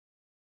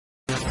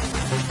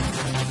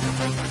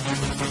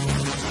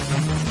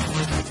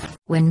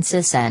When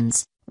NCIS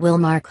ends, will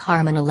Mark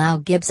Harmon allow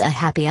Gibbs a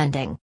happy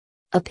ending?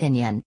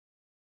 Opinion.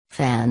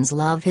 Fans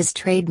love his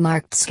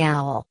trademarked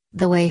scowl,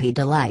 the way he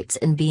delights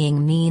in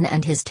being mean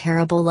and his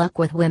terrible luck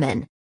with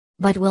women.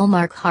 But will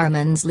Mark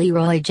Harmon's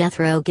Leroy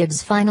Jethro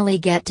Gibbs finally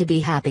get to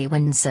be happy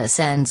when NCIS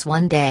ends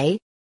one day?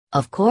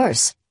 Of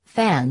course,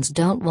 fans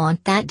don't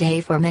want that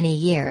day for many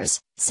years,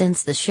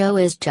 since the show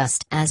is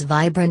just as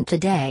vibrant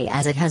today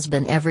as it has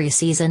been every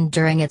season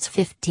during its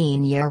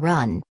 15-year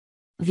run.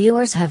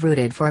 Viewers have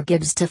rooted for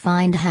Gibbs to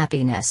find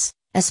happiness,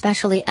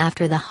 especially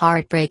after the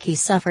heartbreak he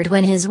suffered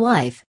when his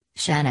wife,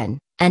 Shannon,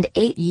 and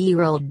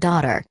 8-year-old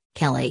daughter,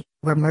 Kelly,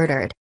 were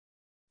murdered.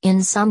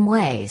 In some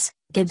ways,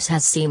 Gibbs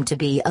has seemed to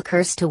be a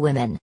curse to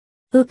women.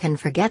 Who can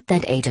forget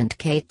that Agent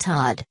Kate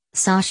Todd,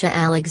 Sasha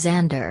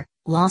Alexander,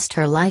 lost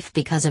her life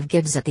because of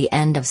Gibbs at the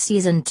end of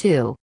Season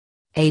 2?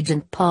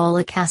 Agent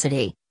Paula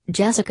Cassidy,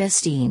 Jessica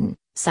Steen,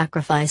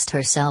 sacrificed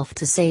herself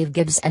to save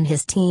Gibbs and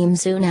his team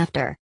soon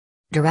after.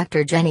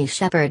 Director Jenny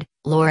Shepard,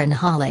 Lauren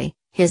Holly,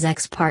 his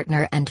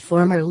ex-partner and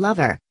former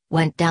lover,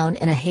 went down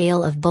in a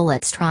hail of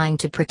bullets trying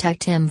to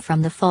protect him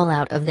from the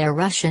fallout of their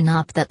Russian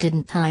op that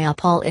didn't tie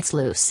up all its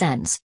loose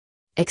ends.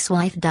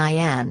 Ex-wife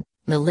Diane,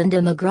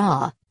 Melinda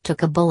McGraw,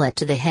 took a bullet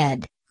to the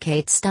head,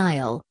 Kate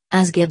style,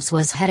 as Gibbs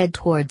was headed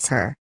towards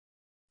her.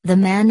 The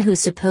man who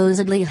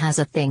supposedly has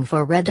a thing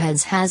for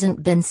redheads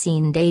hasn't been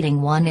seen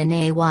dating one in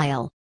a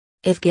while.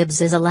 If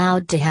Gibbs is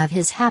allowed to have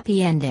his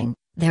happy ending,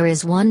 there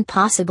is one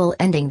possible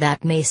ending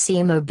that may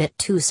seem a bit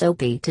too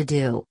soapy to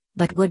do,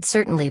 but would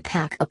certainly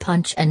pack a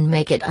punch and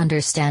make it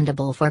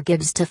understandable for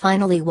Gibbs to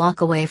finally walk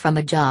away from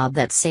a job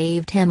that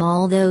saved him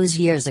all those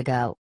years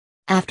ago.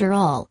 After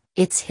all,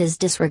 it's his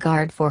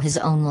disregard for his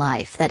own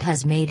life that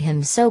has made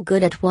him so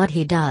good at what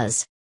he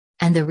does.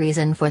 And the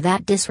reason for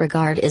that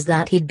disregard is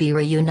that he'd be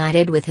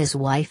reunited with his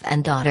wife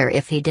and daughter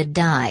if he did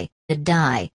die.